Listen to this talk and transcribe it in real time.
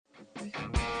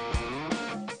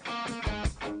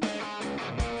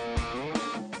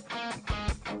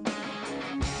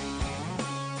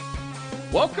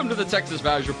Welcome to the Texas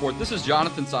Values Report. This is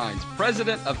Jonathan Saenz,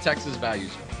 president of Texas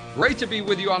Values. Great to be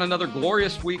with you on another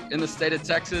glorious week in the state of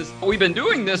Texas. We've been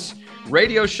doing this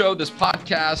radio show, this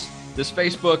podcast, this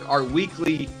Facebook, our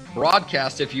weekly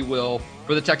broadcast, if you will,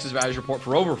 for the Texas Values Report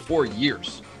for over 4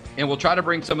 years. And we'll try to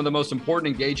bring some of the most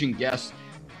important, engaging guests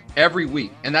every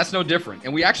week. And that's no different.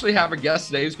 And we actually have a guest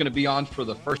today who's going to be on for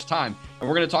the first time. And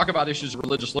we're going to talk about issues of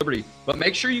religious liberty. But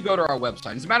make sure you go to our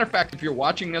website. As a matter of fact, if you're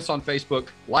watching this on Facebook,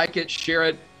 like it, share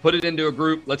it, put it into a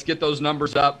group. Let's get those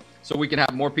numbers up so we can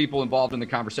have more people involved in the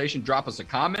conversation. Drop us a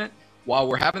comment. While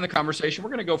we're having the conversation, we're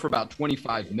going to go for about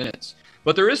 25 minutes.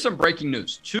 But there is some breaking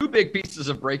news. 2 big pieces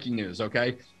of breaking news,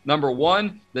 okay? Number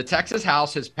one, the Texas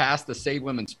House has passed the Save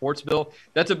Women Sports Bill.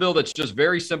 That's a bill that's just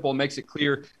very simple and makes it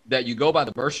clear that you go by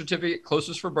the birth certificate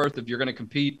closest for birth if you're going to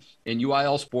compete in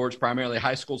UIL sports, primarily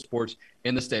high school sports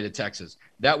in the state of Texas.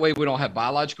 That way we don't have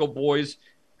biological boys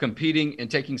competing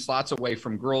and taking slots away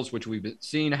from girls, which we've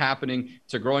seen happening.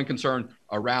 It's a growing concern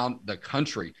around the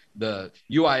country. The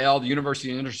UIL, the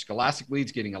University of Interscholastic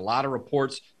League's getting a lot of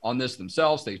reports on this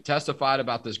themselves. They've testified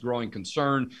about this growing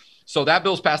concern. So that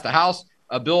bill's passed the House.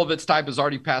 A bill of its type has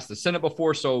already passed the Senate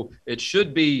before, so it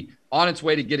should be on its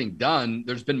way to getting done.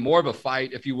 There's been more of a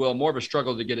fight, if you will, more of a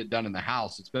struggle to get it done in the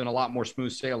House. It's been a lot more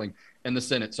smooth sailing in the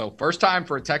Senate. So first time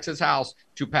for a Texas House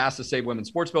to pass the Save Women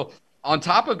Sports Bill. On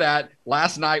top of that,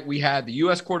 last night we had the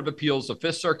U.S. Court of Appeals, the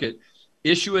Fifth Circuit,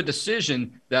 issue a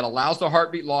decision that allows the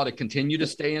heartbeat law to continue to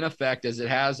stay in effect as it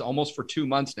has almost for 2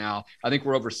 months now. I think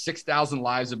we're over 6,000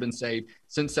 lives have been saved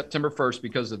since September 1st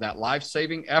because of that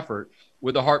life-saving effort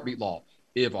with the heartbeat law.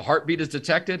 If a heartbeat is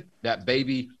detected, that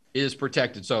baby is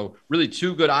protected. So really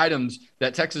 2 good items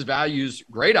that Texas Values,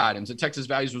 great items that Texas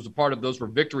Values was a part of. Those were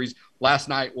victories last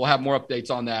night. We'll have more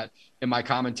updates on that in my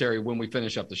commentary when we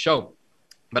finish up the show.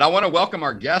 But I want to welcome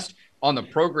our guest on the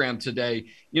program today.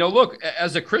 You know, look,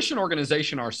 as a Christian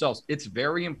organization ourselves, it's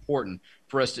very important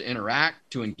for us to interact,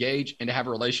 to engage, and to have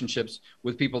relationships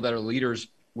with people that are leaders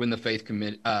within the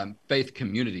faith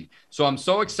community. So I'm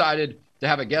so excited to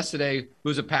have a guest today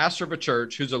who's a pastor of a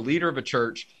church, who's a leader of a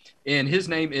church, and his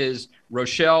name is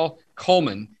Rochelle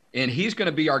Coleman, and he's going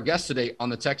to be our guest today on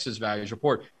the Texas Values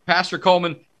Report. Pastor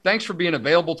Coleman, thanks for being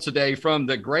available today from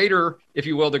the greater, if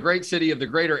you will, the great city of the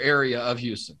greater area of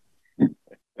Houston.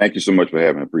 Thank you so much for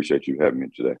having me. I appreciate you having me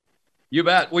today. You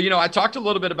bet. Well, you know, I talked a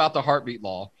little bit about the heartbeat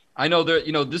law. I know that,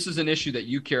 you know, this is an issue that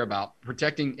you care about,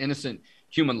 protecting innocent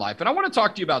human life. And I want to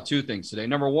talk to you about 2 things today.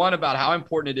 Number one, about how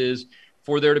important it is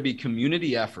for there to be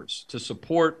community efforts to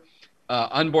support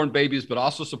unborn babies, but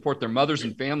also support their mothers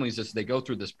and families as they go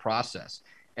through this process,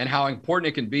 and how important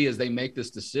it can be as they make this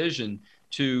decision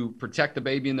to protect the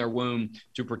baby in their womb,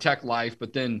 to protect life.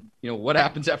 But then, you know, what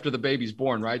happens after the baby's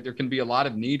born, right? There can be a lot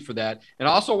of need for that. And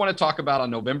I also want to talk about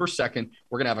on November 2nd,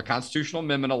 we're going to have a constitutional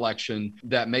amendment election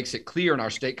that makes it clear in our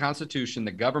state constitution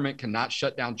the government cannot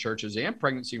shut down churches and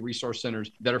pregnancy resource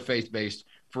centers that are faith-based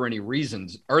for any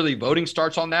reasons. Early voting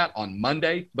starts on that on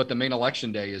Monday, but the main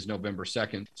election day is November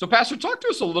 2nd. So Pastor, talk to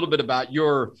us a little bit about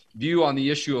your view on the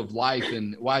issue of life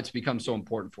and why it's become so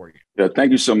important for you. Yeah,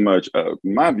 thank you so much.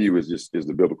 My view is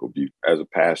the biblical view. As a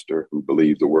pastor who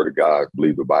believes the word of God,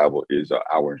 believe the Bible is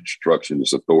our instruction.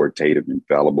 It's authoritative,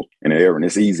 infallible, and inerrant. And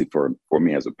it's easy for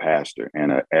me as a pastor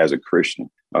and as a Christian.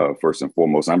 First and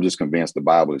foremost, I'm just convinced the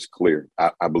Bible is clear.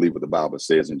 I believe what the Bible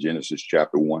says in Genesis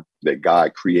chapter 1, that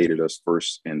God created us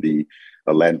first in the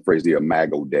Latin phrase, the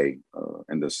Imago Dei,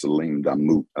 and the Selim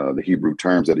Damut, the Hebrew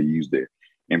terms that are used there.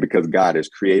 And because God has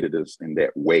created us in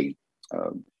that way,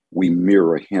 we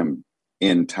mirror him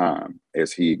in time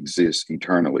as he exists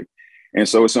eternally. And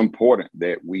so it's important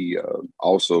that we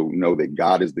also know that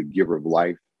God is the giver of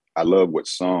life. I love what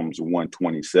Psalms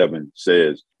 127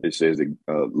 says. It says that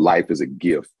life is a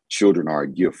gift. Children are a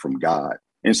gift from God.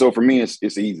 And so for me,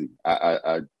 it's easy.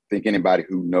 I think anybody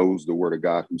who knows the word of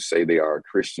God, who say they are a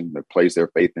Christian, that place their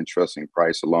faith and trust in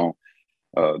Christ alone,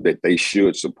 that they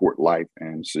should support life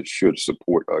and should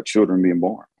support children being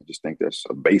born. I just think that's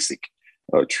a basic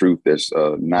truth that's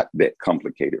not that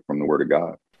complicated from the word of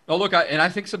God. Oh, look, I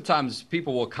think sometimes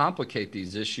people will complicate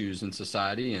these issues in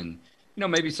society, and you know,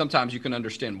 maybe sometimes you can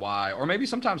understand why, or maybe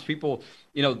sometimes people,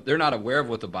 you know, they're not aware of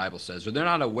what the Bible says, or they're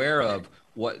not aware of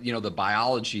what, you know, the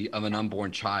biology of an unborn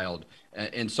child.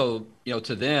 And so, you know,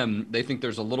 to them, they think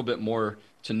there's a little bit more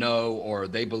to know, or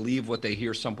they believe what they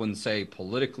hear someone say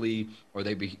politically, or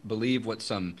they believe what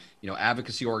some, you know,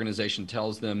 advocacy organization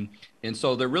tells them. And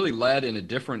so they're really led in a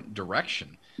different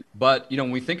direction. But, you know,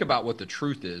 when we think about what the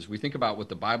truth is, we think about what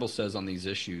the Bible says on these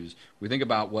issues, we think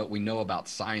about what we know about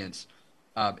science,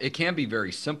 it can be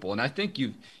very simple. And I think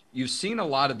you've seen a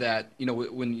lot of that, you know,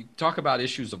 when you talk about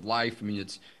issues of life. I mean,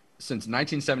 it's since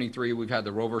 1973, we've had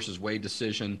the Roe versus Wade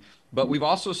decision, but we've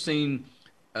also seen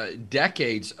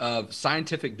decades of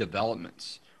scientific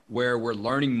developments where we're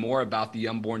learning more about the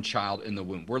unborn child in the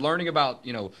womb. We're learning about,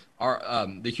 our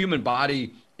the human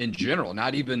body in general,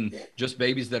 not even just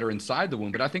babies that are inside the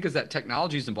womb. But I think as that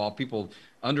technology is involved, people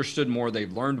understood more,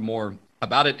 they've learned more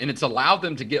about it, and it's allowed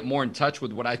them to get more in touch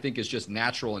with what I think is just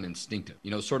natural and instinctive,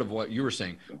 sort of what you were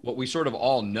saying, what we sort of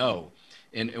all know,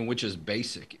 and which is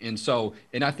basic.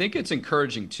 And I think it's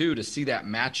encouraging too to see that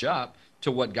match up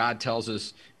to what God tells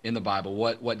us in the Bible,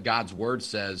 what God's word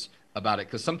says about it.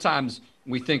 Because sometimes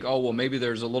we think, oh, well, maybe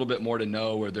there's a little bit more to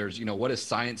know, or there's, what does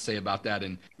science say about that?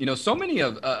 And, so many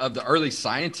of the early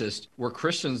scientists were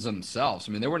Christians themselves.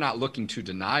 I mean, they were not looking to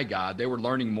deny God. They were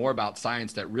learning more about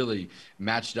science that really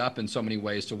matched up in so many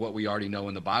ways to what we already know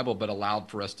in the Bible, but allowed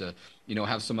for us to,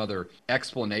 have some other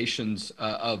explanations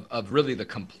of really the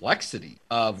complexity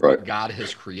of what God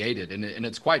has created. And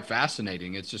it's quite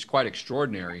fascinating. It's just quite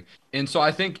extraordinary. And so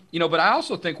I think, but I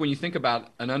also think when you think about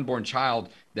an unborn child,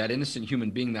 that innocent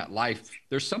human being, that life,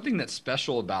 there's something that's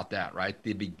special about that, right?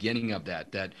 The beginning of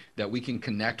that we can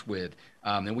connect with,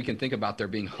 and we can think about there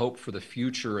being hope for the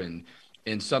future and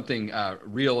something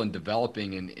real and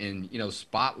developing and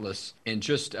spotless, and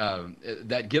just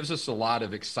that gives us a lot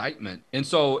of excitement. And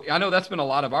so I know that's been a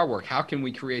lot of our work. How can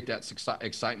we create that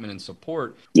excitement and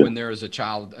support when there is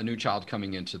a new child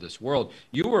coming into this world?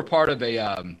 You were part of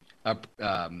a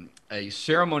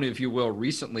ceremony, if you will,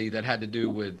 recently that had to do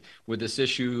with this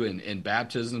issue and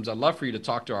baptisms. I'd love for you to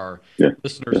talk to our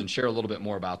listeners and share a little bit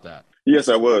more about that. Yes,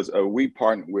 I was. We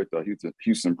partnered with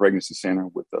Houston Pregnancy Center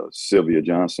with Sylvia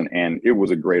Johnson, and it was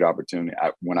a great opportunity.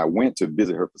 When I went to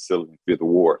visit her facility in Fifth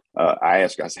Ward, I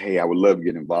asked her, I said, hey, I would love to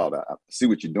get involved. I see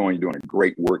what you're doing. You're doing a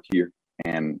great work here.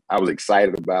 And I was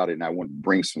excited about it, and I wanted to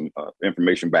bring some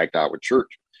information back to our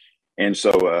church. And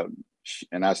so,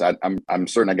 and I said, I'm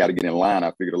certain I got to get in line.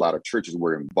 I figured a lot of churches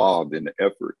were involved in the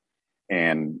effort.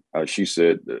 And she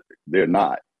said, they're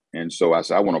not. And so I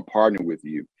said, I want to partner with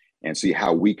you and see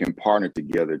how we can partner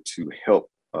together to help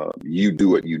you do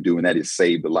what you do, and that is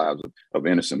save the lives of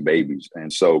innocent babies.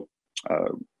 And so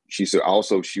she said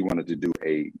also she wanted to do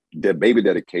a baby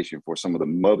dedication for some of the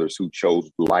mothers who chose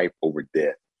life over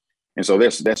death. And so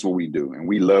that's what we do. And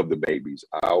we love the babies.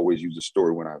 I always use a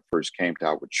story when I first came to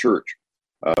our church.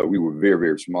 We were very,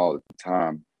 very small at the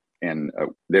time. And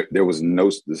there was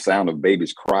the sound of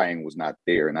babies crying was not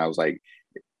there. And I was like,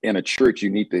 in a church,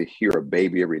 you need to hear a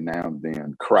baby every now and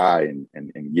then cry and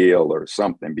yell or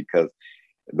something, because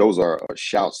those are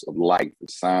shouts of life, the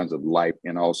signs of life,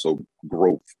 and also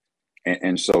growth.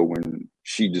 And so when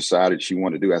she decided she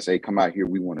wanted to do it, I said, hey, come out here,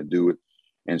 we want to do it.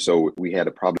 And so we had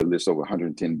probably list over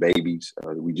 110 babies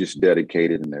we just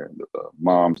dedicated, and their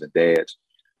moms and dads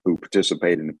who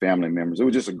participated, and the family members. It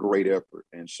was just a great effort.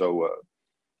 And so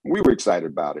we were excited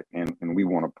about it, and we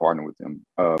want to partner with them.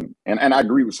 And I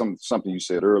agree with something you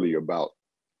said earlier about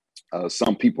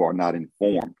some people are not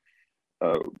informed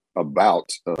about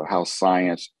how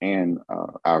science and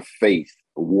our faith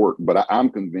work. But I'm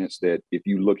convinced that if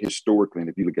you look historically, and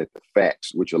if you look at the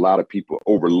facts, which a lot of people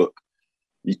overlook,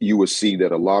 you will see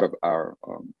that a lot of our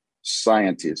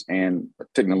scientists and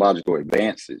technological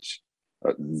advances,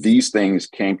 these things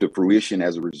came to fruition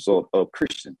as a result of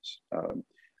Christians.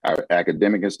 Our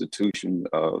academic institution,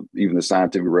 even the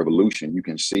scientific revolution, you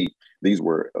can see these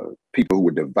were people who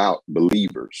were devout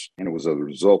believers, and it was as a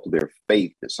result of their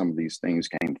faith that some of these things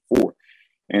came forth.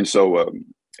 And so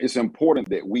it's important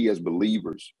that we as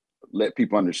believers let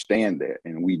people understand that,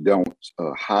 and we don't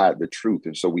hide the truth.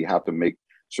 And so we have to make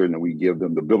certain that we give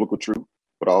them the biblical truth,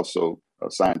 but also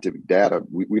scientific data.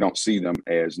 We don't see them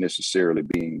as necessarily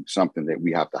being something that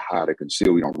we have to hide or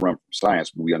conceal. We don't run from science,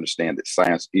 but we understand that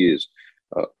science is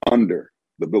under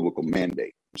the biblical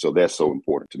mandate. So that's so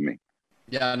important to me.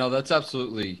 Yeah, no, that's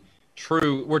absolutely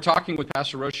true. We're talking with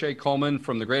Pastor Roche Coleman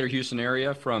from the Greater Houston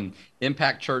area, from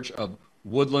Impact Church of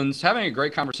Woodlands, having a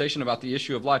great conversation about the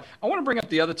issue of life. I want to bring up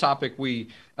the other topic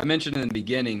I mentioned in the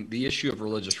beginning, the issue of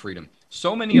religious freedom.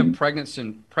 So many of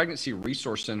pregnancy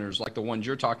resource centers, like the ones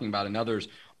you're talking about and others,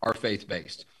 are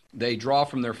faith-based. They draw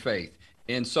from their faith.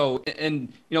 And so,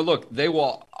 look, they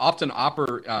will often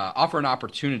offer an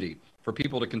opportunity for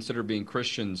people to consider being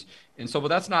Christians. And so, but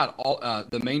that's not all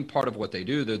the main part of what they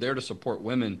do. They're there to support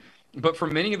women. But for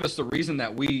many of us, the reason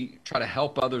that we try to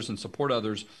help others and support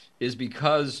others is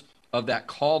because of that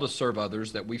call to serve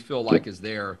others that we feel like is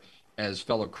there as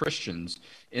fellow Christians.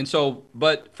 And so,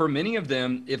 but for many of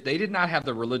them, if they did not have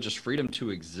the religious freedom to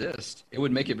exist, it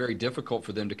would make it very difficult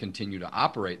for them to continue to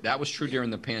operate. That was true during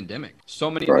the pandemic.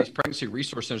 So many of these pregnancy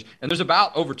resource centers, and there's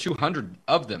about over 200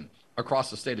 of them across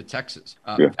the state of Texas,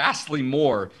 Yeah. vastly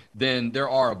more than there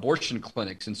are abortion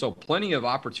clinics. And so plenty of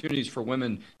opportunities for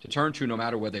women to turn to no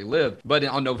matter where they live. But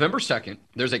on November 2nd,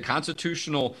 there's a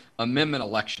constitutional amendment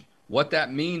election. What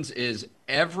that means is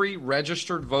every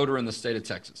registered voter in the state of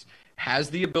Texas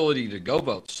has the ability to go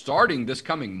vote starting this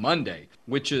coming Monday,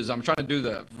 which is, I'm trying to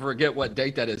do forget what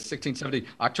date that is, 1670.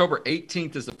 October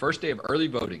 18th is the first day of early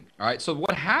voting. All right. So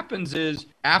what happens is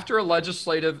after a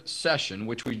legislative session,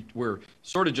 which we're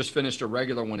sort of just finished a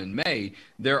regular one in May,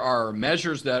 there are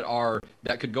measures that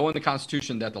could go in the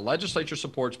Constitution that the legislature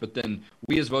supports, but then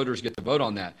we as voters get to vote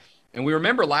on that. And we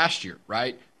remember last year,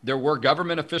 right? There were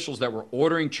government officials that were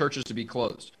ordering churches to be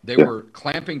closed. They were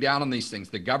clamping down on these things.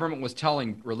 The government was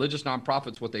telling religious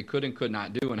nonprofits what they could and could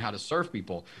not do and how to serve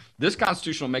people. This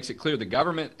constitutional makes it clear the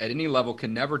government at any level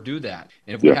can never do that.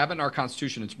 And if we have it in our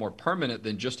Constitution, it's more permanent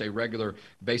than just a regular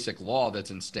basic law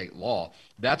that's in state law.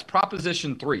 That's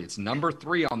Proposition 3. It's number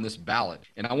 3 on this ballot.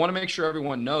 And I want to make sure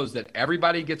everyone knows that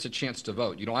everybody gets a chance to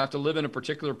vote. You don't have to live in a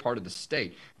particular part of the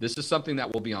state. This is something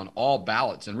that will be on all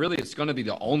ballots. And really, it's going to be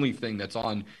the only thing that's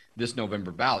on this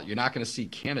November ballot. You're not going to see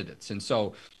candidates. And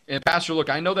so, and Pastor, look,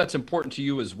 I know that's important to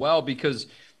you as well, because,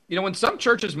 you know, when some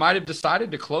churches might have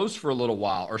decided to close for a little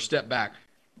while or step back,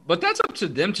 but that's up to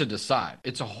them to decide.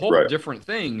 It's a whole different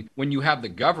thing when you have the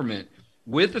government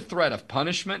with the threat of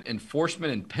punishment,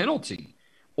 enforcement, and penalty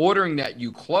ordering that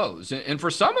you close. And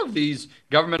for some of these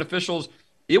government officials,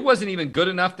 it wasn't even good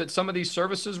enough that some of these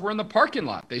services were in the parking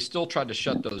lot. They still tried to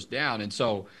shut those down. And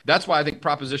so that's why I think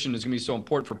Proposition is going to be so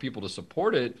important for people to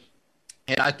support it.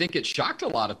 And I think it shocked a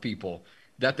lot of people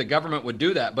that the government would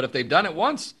do that. But if they've done it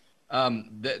once,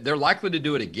 they're likely to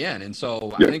do it again. And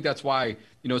so I think that's why,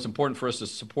 you know, it's important for us to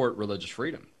support religious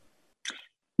freedom.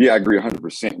 Yeah, I agree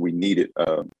 100%. We need it.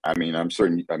 I'm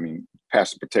certain,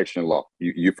 passive protection law,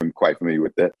 you're quite familiar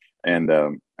with that.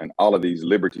 And all of these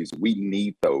liberties, we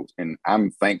need those. And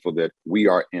I'm thankful that we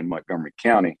are in Montgomery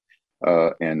County.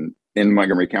 And in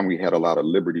Montgomery County, we had a lot of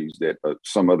liberties that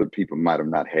some other people might have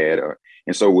not had.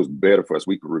 And so it was better for us.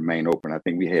 We could remain open. I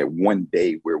think we had one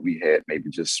day where we had maybe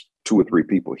just 2 or 3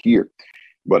 people here.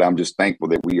 But I'm just thankful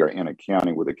that we are in a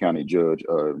county with a county judge,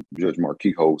 Judge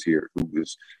Marquis Holds here, who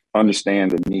is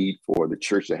understand the need for the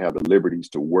church to have the liberties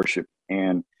to worship.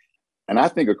 And I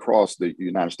think across the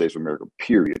United States of America,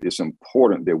 period, it's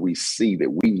important that we see that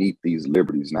we need these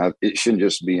liberties. Now, it shouldn't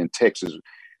just be in Texas.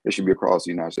 It should be across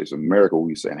the United States of America.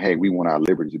 We saying, hey, we want our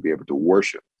liberties to be able to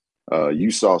worship. You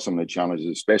saw some of the challenges,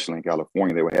 especially in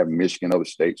California. They were having Michigan, other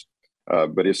states.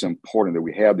 But it's important that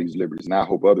we have these liberties. And I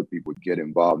hope other people get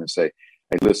involved and say,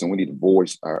 hey, listen, we need to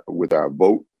voice with our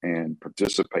vote and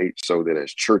participate so that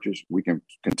as churches, we can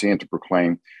continue to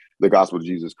proclaim the gospel of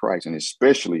Jesus Christ. And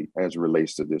especially as it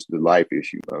relates to the life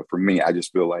issue. For me, I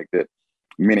just feel like that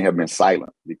many have been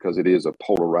silent because it is a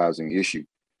polarizing issue.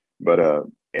 But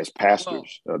as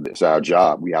pastors, it's our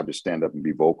job. We have to stand up and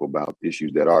be vocal about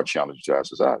issues that are challenges to our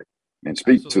society and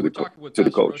speak to the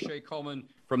culture. Roche Coleman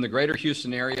from the greater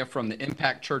Houston area, from the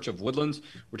Impact Church of Woodlands.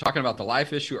 We're talking about the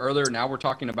life issue earlier. Now we're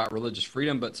talking about religious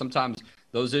freedom, but sometimes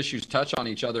those issues touch on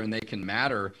each other and they can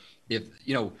matter.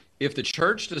 If the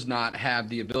church does not have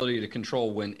the ability to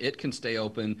control when it can stay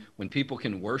open, when people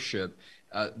can worship,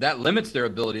 that limits their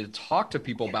ability to talk to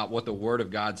people about what the Word of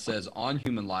God says on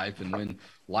human life and when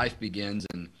life begins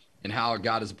and how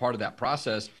God is a part of that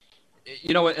process.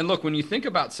 You know, and look, when you think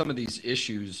about some of these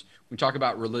issues, we talk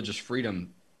about religious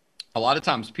freedom, a lot of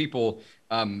times people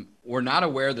were not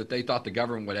aware that they thought the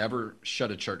government would ever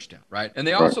shut a church down, right? And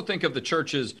they also think of the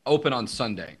churches open on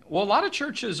Sunday. Well, a lot of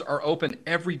churches are open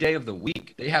every day of the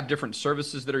week. They have different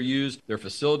services that are used. Their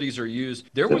facilities are used.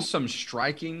 There was some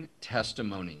striking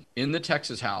testimony in the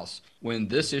Texas House when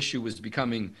this issue was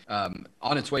becoming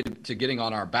on its way to getting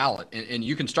on our ballot. And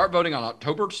you can start voting on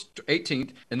October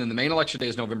 18th, and then the main election day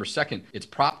is November 2nd. It's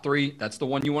Prop 3. That's the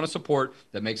one you want to support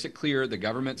that makes it clear the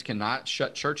governments cannot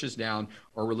shut churches down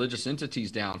or religious entities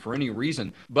down for any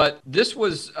reason. But this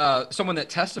was someone that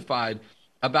testified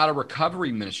about a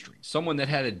recovery ministry, someone that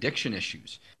had addiction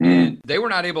issues. And they were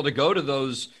not able to go to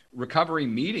those recovery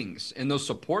meetings and those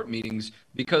support meetings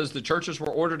because the churches were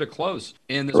ordered to close.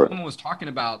 And this woman was talking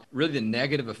about really the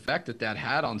negative effect that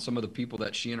had on some of the people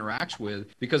that she interacts with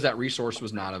because that resource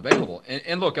was not available.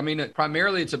 And look, I mean,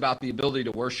 primarily it's about the ability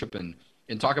to worship and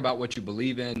talk about what you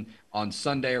believe in on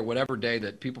Sunday or whatever day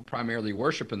that people primarily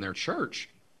worship in their church.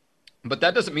 But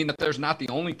that doesn't mean that there's not the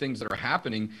only things that are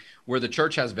happening where the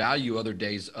church has value other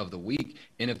days of the week.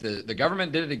 And if the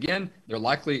government did it again, they're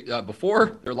likely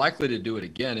to do it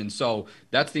again. And so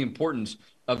that's the importance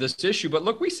of this issue. But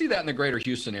look, we see that in the greater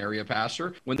Houston area,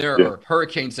 Pastor, when there are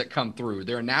hurricanes that come through,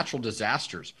 there are natural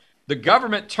disasters. the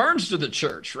government turns to the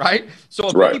church, right? So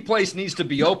if Right. any place needs to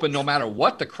be open, no matter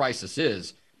what the crisis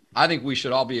is, I think we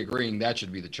should all be agreeing that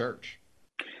should be the church.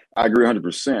 I agree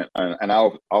 100%. And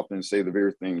I'll often say the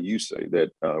very thing you say,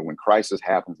 that when crisis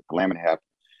happens, calamity happens,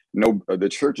 the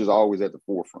church is always at the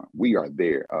forefront. We are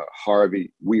there.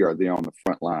 Harvey, we are there on the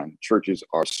front line. Churches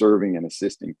are serving and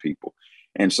assisting people.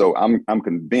 And so I'm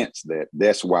convinced that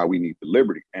that's why we need the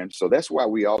liberty. And so that's why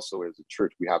we also, as a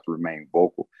church, we have to remain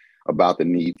vocal about the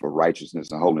need for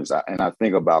righteousness and holiness. And I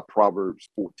think about Proverbs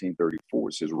 14:34.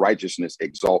 It says, righteousness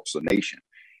exalts a nation.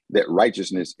 That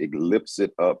righteousness, it lifts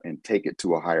it up and take it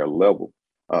to a higher level.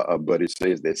 But it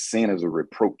says that sin is a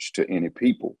reproach to any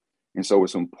people. And so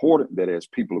it's important that as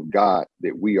people of God,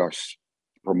 that we are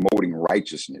promoting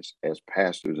righteousness as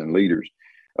pastors and leaders,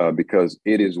 because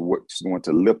it is what's going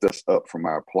to lift us up from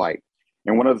our plight.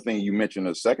 And one other thing you mentioned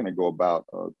a second ago about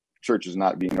churches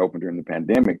not being open during the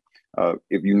pandemic,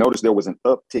 if you notice, there was an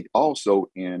uptick also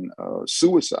in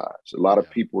suicides. A lot of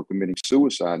people were committing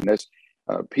suicide, and that's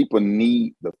people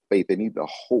need the faith. They need the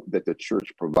hope that the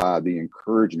church provide, the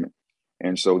encouragement.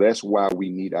 And so that's why we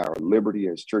need our liberty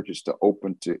as churches to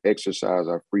open, to exercise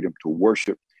our freedom to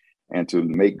worship and to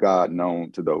make God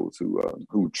known to those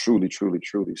who truly, truly,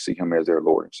 truly see him as their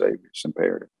Lord and Savior. It's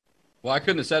imperative. Well, I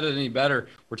couldn't have said it any better.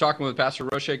 We're talking with Pastor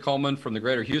Roche Coleman from the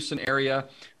Greater Houston area,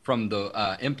 from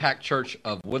the Impact Church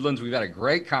of Woodlands. We've had a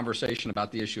great conversation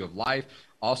about the issue of life,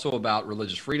 also about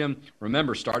religious freedom.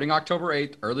 Remember, starting October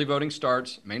 8th, early voting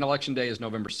starts. Main election day is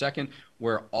November 2nd,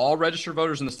 where all registered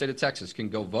voters in the state of Texas can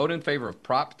go vote in favor of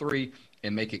Prop 3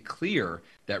 and make it clear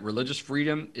that religious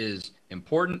freedom is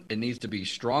important. It needs to be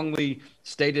strongly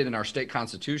stated in our state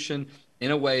constitution in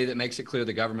a way that makes it clear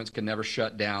the governments can never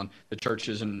shut down the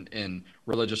churches and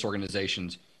religious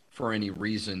organizations for any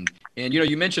reason. And,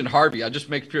 you mentioned Harvey. I just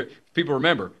make sure people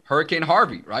remember Hurricane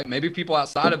Harvey, right? Maybe people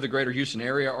outside of the greater Houston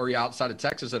area or outside of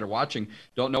Texas that are watching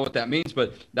don't know what that means,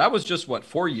 but that was just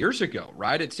 4 years ago,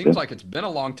 right? It seems like it's been a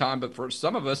long time, but for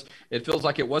some of us, it feels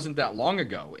like it wasn't that long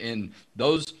ago. And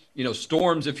those,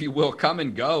 storms, if you will, come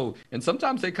and go. And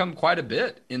sometimes they come quite a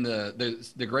bit in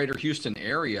the greater Houston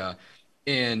area.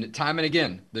 And time and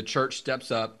again, the church steps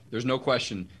up. There's no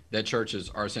question that churches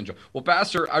are essential. Well,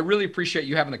 Pastor, I really appreciate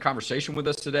you having the conversation with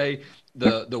us today.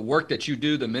 The work that you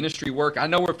do, the ministry work. I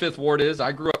know where Fifth Ward is.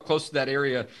 I grew up close to that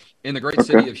area in the great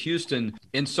city of Houston.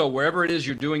 And so wherever it is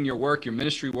you're doing your work, your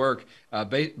ministry work,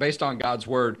 based on God's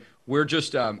word, we're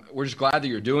just glad that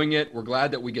you're doing it. We're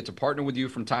glad that we get to partner with you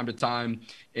from time to time.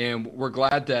 And we're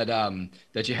glad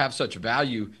that you have such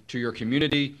value to your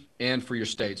community and for your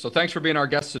state. So thanks for being our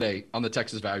guest today on the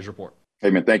Texas Values Report.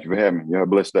 Hey, man, thank you for having me. You have a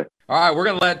blessed day. All right, we're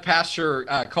going to let Pastor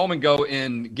Coleman go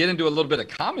and get into a little bit of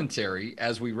commentary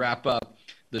as we wrap up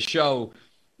the show.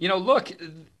 Look,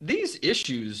 these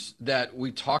issues that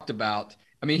we talked about,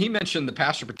 he mentioned the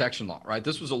Pastor Protection Law, right?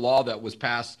 This was a law that was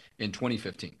passed in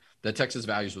 2015 that Texas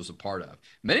Values was a part of.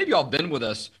 Many of y'all have been with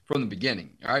us from the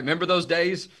beginning, all right? Remember those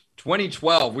days?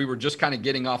 2012, we were just kind of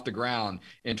getting off the ground.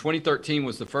 And 2013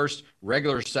 was the first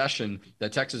regular session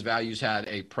that Texas Values had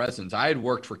a presence. I had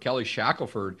worked for Kelly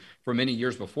Shackelford for many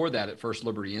years before that at First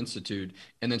Liberty Institute,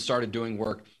 and then started doing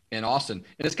work in Austin.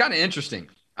 And it's kind of interesting.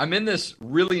 I'm in this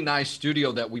really nice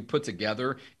studio that we put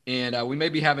together, and we may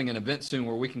be having an event soon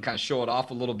where we can kind of show it off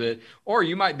a little bit, or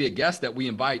you might be a guest that we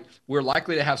invite. We're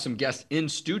likely to have some guests in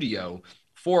studio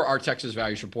for our Texas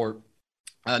Values Report.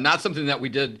 Not something that we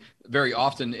did very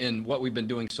often in what we've been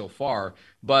doing so far,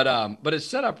 but it's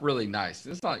set up really nice.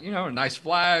 It's not, nice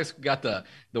flags, got the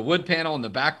wood panel in the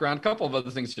background, a couple of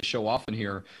other things to show off in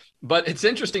here. But it's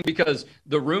interesting because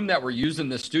the room that we're using,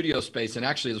 this studio space, and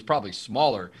actually is probably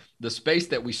smaller, the space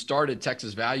that we started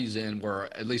Texas Values in,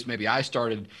 where at least maybe I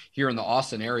started here in the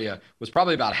Austin area, was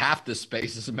probably about half this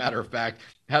space. As a matter of fact,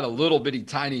 had a little bitty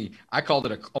tiny, I called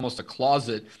it almost a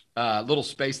closet, little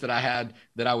space that I had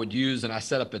that I would use. And I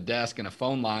set up a desk and a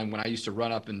phone line when I used to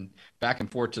run up and back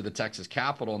and forth to the Texas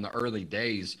Capitol in the early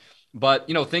days. But,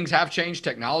 things have changed,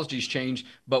 technology's changed,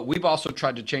 but we've also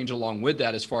tried to change along with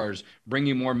that as far as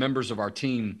bringing more members of our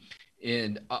team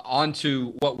in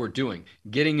onto what we're doing,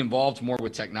 getting involved more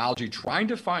with technology, trying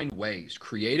to find ways,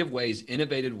 creative ways,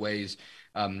 innovative ways,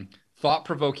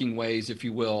 thought-provoking ways, if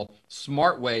you will,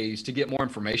 smart ways to get more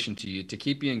information to you, to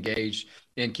keep you engaged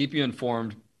and keep you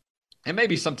informed and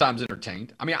maybe sometimes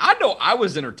entertained. I know I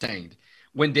was entertained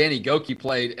when Danny Goki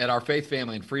played at our Faith,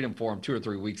 Family, and Freedom Forum 2 or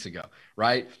 3 weeks ago,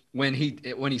 right? When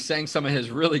he sang some of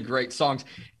his really great songs.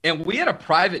 And we had a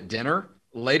private dinner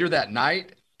later that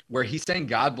night where he sang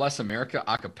God Bless America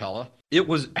a cappella. It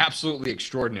was absolutely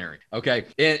extraordinary. Okay.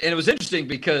 And it was interesting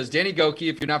because Danny Gokey,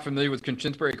 if you're not familiar with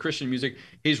contemporary Christian music,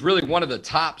 he's really one of the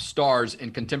top stars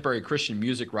in contemporary Christian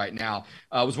music right now.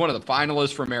 Was one of the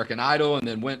finalists for American Idol and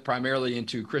then went primarily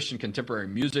into Christian contemporary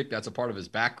music. That's a part of his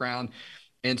background.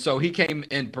 And so he came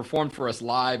and performed for us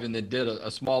live and then did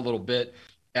a small little bit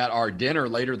at our dinner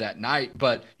later that night.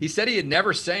 But he said he had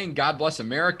never sang God Bless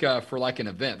America for like an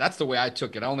event. That's the way I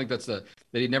took it. I don't think that's that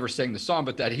he never sang the song,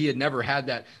 but that he had never had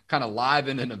that kind of live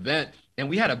in an event. And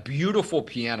we had a beautiful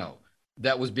piano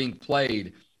that was being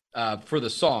played for the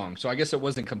song. So I guess it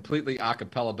wasn't completely a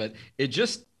cappella, but it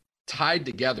just tied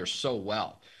together so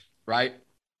well, right?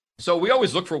 So we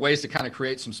always look for ways to kind of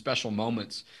create some special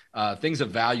moments, things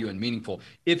of value and meaningful.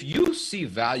 If you see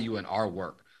value in our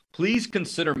work, please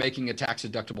consider making a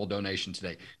tax-deductible donation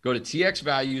today. Go to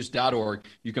txvalues.org.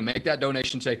 You can make that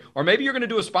donation today. Or maybe you're going to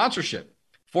do a sponsorship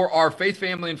for our Faith,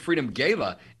 Family, and Freedom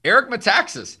Gala. Eric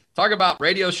Metaxas, talk about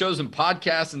radio shows and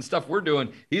podcasts and stuff we're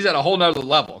doing. He's at a whole nother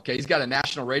level, okay? He's got a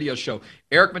national radio show.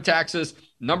 Eric Metaxas,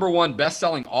 #1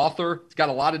 best-selling author. He's got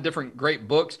a lot of different great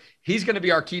books. He's going to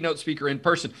be our keynote speaker in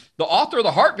person. The author of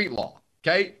The Heartbeat Law,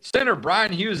 okay? Senator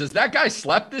Brian Hughes, has that guy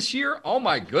slept this year? Oh,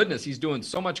 my goodness. He's doing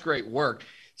so much great work.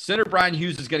 Senator Brian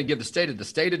Hughes is going to give the State of the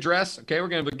State address. Okay, we're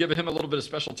going to give him a little bit of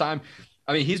special time.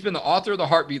 I mean, he's been the author of The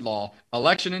Heartbeat Law,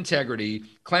 Election Integrity,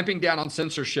 clamping down on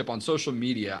censorship on social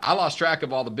media. I lost track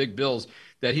of all the big bills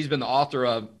that he's been the author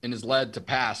of and has led to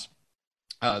pass.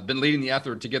 Been leading the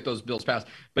effort to get those bills passed.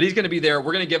 But he's going to be there.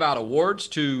 We're going to give out awards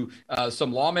to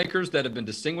some lawmakers that have been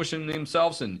distinguishing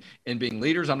themselves and being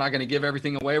leaders. I'm not going to give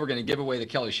everything away. We're going to give away the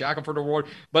Kelly Shackelford Award.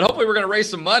 But hopefully we're going to raise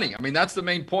some money. I mean, that's the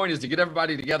main point, is to get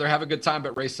everybody together, have a good time,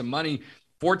 but raise some money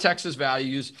for Texas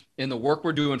Values in the work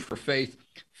we're doing for faith,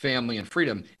 family, and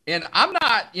freedom. And I'm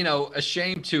not,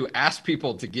 ashamed to ask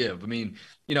people to give. I mean,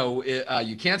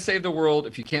 you can't save the world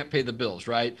if you can't pay the bills,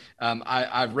 right?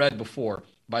 I've read before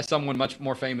by someone much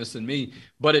more famous than me,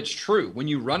 but it's true. When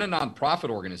you run a nonprofit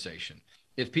organization,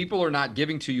 if people are not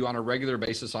giving to you on a regular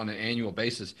basis, on an annual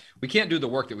basis, we can't do the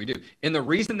work that we do. And the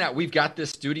reason that we've got this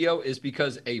studio is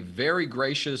because a very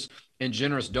gracious and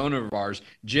generous donor of ours,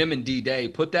 Jim and D Day,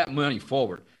 put that money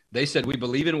forward. They said, we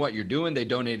believe in what you're doing. They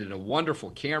donated a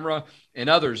wonderful camera and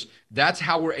others. That's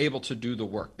how we're able to do the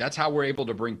work. That's how we're able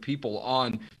to bring people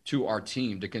on to our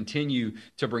team to continue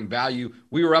to bring value.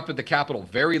 We were up at the Capitol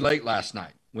very late last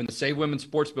night when the Save Women's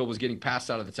Sports Bill was getting passed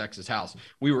out of the Texas House.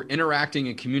 We were interacting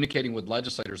and communicating with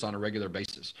legislators on a regular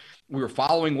basis. We were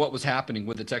following what was happening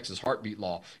with the Texas Heartbeat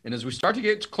Law. And as we start to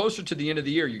get closer to the end of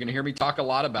the year, you're going to hear me talk a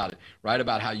lot about it, right?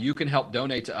 About how you can help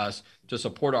donate to us to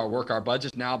support our work. Our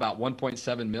budget's now about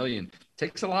 $1.7 million.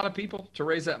 Takes a lot of people to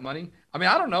raise that money. I mean,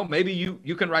 I don't know. Maybe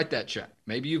you can write that check.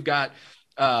 Maybe you've got,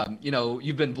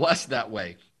 you've been blessed that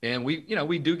way. And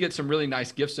we do get some really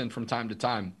nice gifts in from time to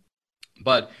time.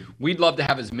 But we'd love to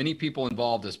have as many people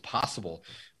involved as possible.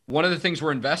 One of the things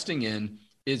we're investing in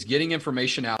is getting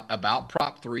information out about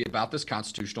Prop 3, about this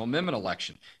constitutional amendment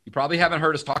election. You probably haven't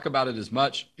heard us talk about it as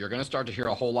much. You're going to start to hear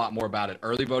a whole lot more about it.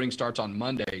 Early voting starts on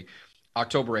Monday,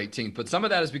 October 18th. But some of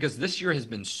that is because this year has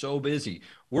been so busy.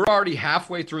 We're already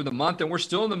halfway through the month and we're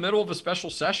still in the middle of a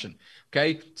special session.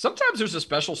 Okay. Sometimes there's a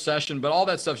special session, but all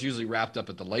that stuff's usually wrapped up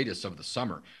at the latest of the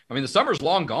summer. I mean, the summer's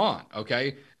long gone.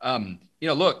 Okay.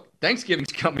 Look,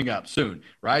 Thanksgiving's coming up soon,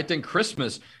 right? Then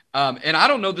Christmas. And I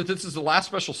don't know that this is the last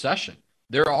special session.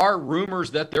 There are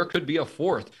rumors that there could be a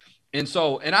fourth. And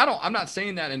so, I'm not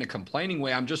saying that in a complaining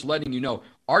way. I'm just letting you know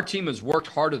our team has worked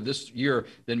harder this year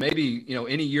than maybe,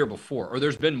 any year before, or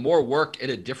there's been more work at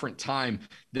a different time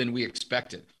than we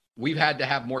expected. We've had to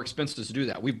have more expenses to do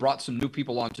that. We've brought some new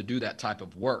people on to do that type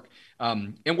of work.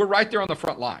 And we're right there on the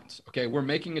front lines. Okay. We're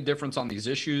making a difference on these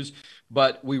issues,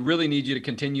 but we really need you to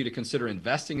continue to consider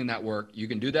investing in that work. You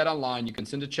can do that online. You can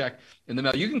send a check in the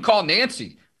mail. You can call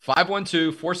Nancy,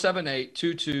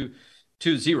 512-478-2220,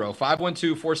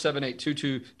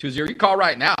 512-478-2220. You can call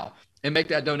right now and make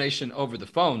that donation over the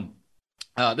phone.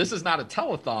 This is not a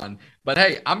telethon, but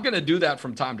hey, I'm going to do that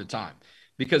from time to time.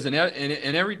 Because in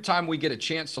every time we get a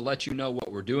chance to let you know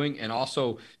what we're doing, and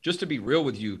also just to be real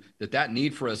with you, that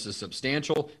need for us is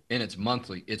substantial, and it's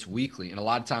monthly, it's weekly, and a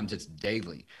lot of times it's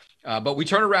daily. But we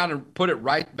turn around and put it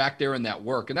right back there in that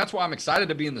work. And that's why I'm excited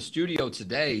to be in the studio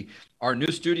today, our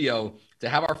new studio, to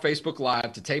have our Facebook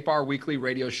Live, to tape our weekly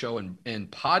radio show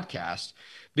and podcast.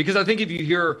 Because I think if you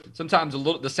hear sometimes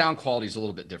the sound quality is a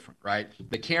little bit different, right?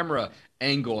 The camera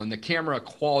angle and the camera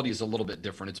quality is a little bit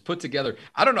different. It's put together.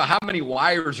 I don't know how many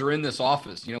wires are in this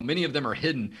office. Many of them are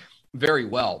hidden very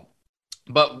well.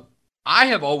 But I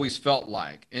have always felt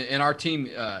like, and our team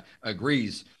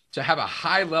agrees, to have a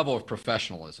high level of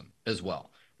professionalism as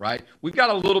well. Right? We've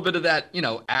got a little bit of that,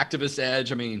 activist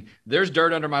edge. I mean, there's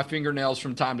dirt under my fingernails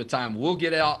from time to time. We'll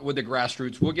get out with the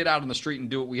grassroots. We'll get out on the street and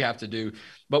do what we have to do.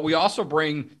 But we also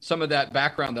bring some of that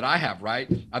background that I have, right?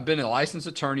 I've been a licensed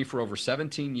attorney for over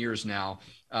 17 years now.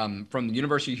 From the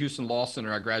University of Houston Law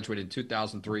Center, I graduated in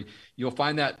 2003. You'll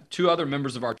find that 2 other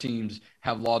members of our teams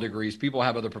have law degrees. People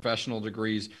have other professional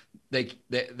degrees. They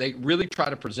really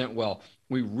try to present well.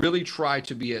 We really try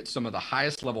to be at some of the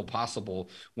highest level possible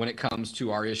when it comes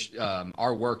to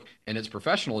our work and its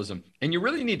professionalism. And you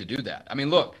really need to do that. I mean,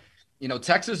 look,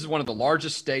 Texas is one of the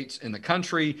largest states in the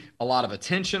country, a lot of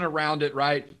attention around it,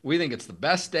 right? We think it's the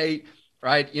best state,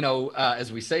 right?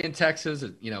 As we say in Texas,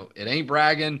 it ain't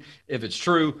bragging if it's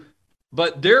true,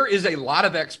 but there is a lot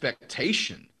of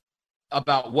expectation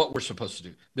about what we're supposed to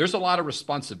do. There's a lot of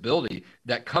responsibility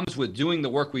that comes with doing the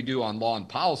work we do on law and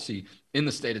policy in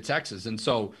the state of Texas. And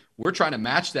so we're trying to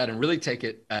match that and really take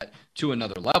it to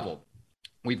another level.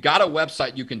 We've got a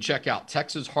website you can check out,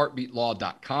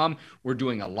 texasheartbeatlaw.com. We're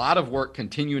doing a lot of work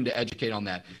continuing to educate on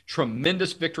that.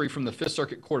 Tremendous victory from the Fifth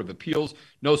Circuit Court of Appeals.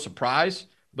 No surprise,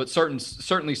 but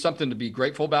certainly something to be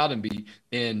grateful about and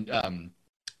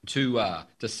to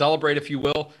celebrate, if you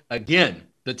will. Again,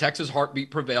 the Texas heartbeat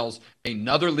prevails.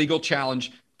 Another legal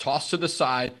challenge tossed to the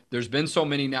side. There's been so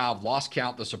many now, I've lost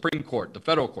count. The Supreme Court, the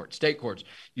federal court, state courts,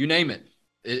 you name it.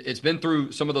 It's been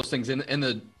through some of those things. And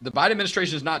the Biden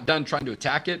administration is not done trying to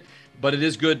attack it, but it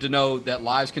is good to know that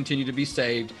lives continue to be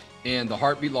saved and the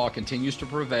heartbeat law continues to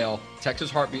prevail.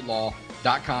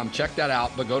 TexasHeartbeatLaw.com. Check that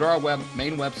out. But go to our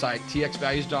main website,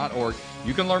 txvalues.org.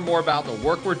 You can learn more about the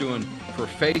work we're doing for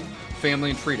faith, family,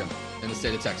 and freedom in the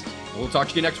state of Texas. We'll talk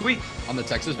to you next week on the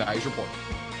Texas Values Report.